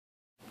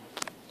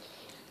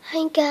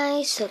Hi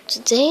guys, so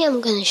today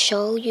I'm gonna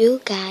show you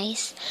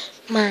guys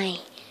my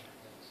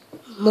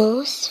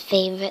most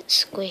favorite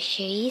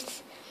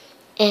squishies,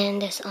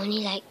 and there's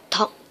only like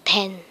top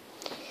 10.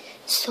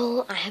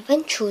 So I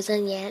haven't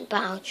chosen yet,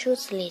 but I'll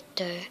choose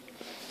later.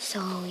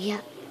 So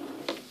yeah.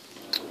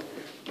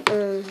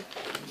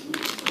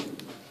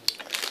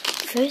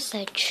 First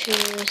I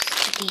choose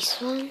this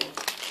one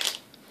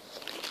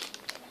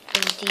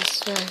and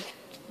this one.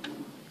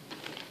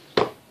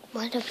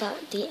 What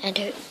about the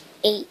other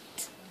 8?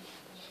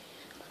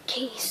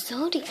 Okay,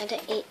 so the other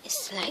 8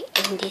 is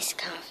like in this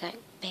kind of like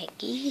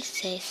baggie. It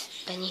says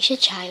Banisha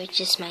Chai,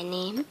 which is my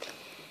name.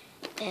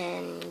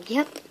 And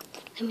yep,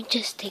 let me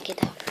just take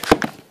it out.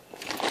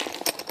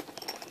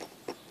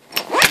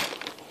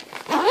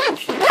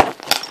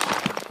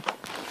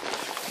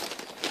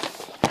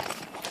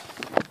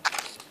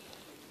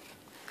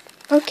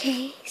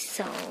 Okay,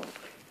 so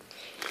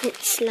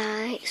it's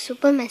like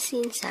super messy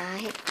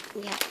inside.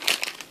 Yeah.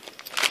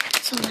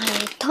 So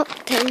my top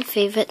 10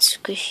 favorite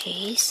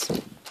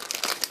squishies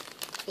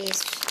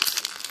is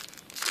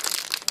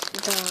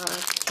the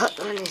third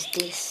one is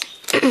this.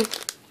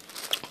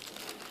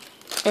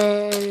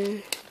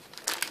 And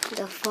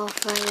the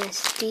fourth one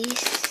is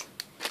this.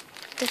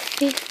 The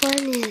fifth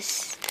one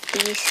is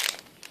this.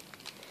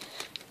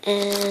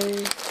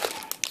 And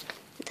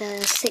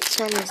the sixth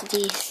one is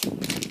this.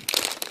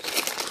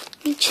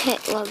 Let me check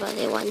what about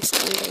the ones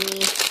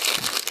underneath.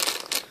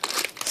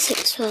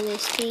 Sixth one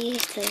is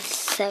this. The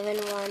 7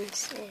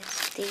 ones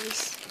is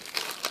this.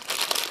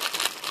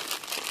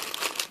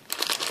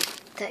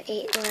 The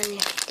 8 one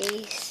is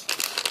this.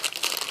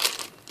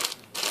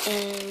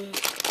 And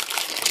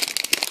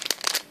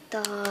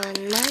the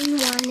 9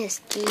 one is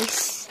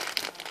this.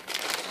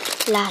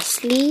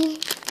 Lastly,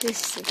 this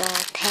is the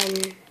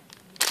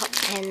top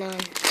 10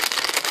 one.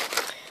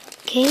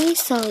 Okay,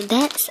 so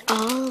that's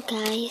all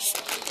guys,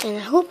 and I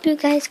hope you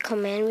guys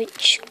comment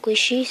which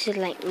squishies you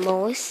like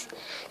most.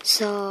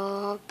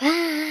 So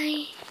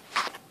bye.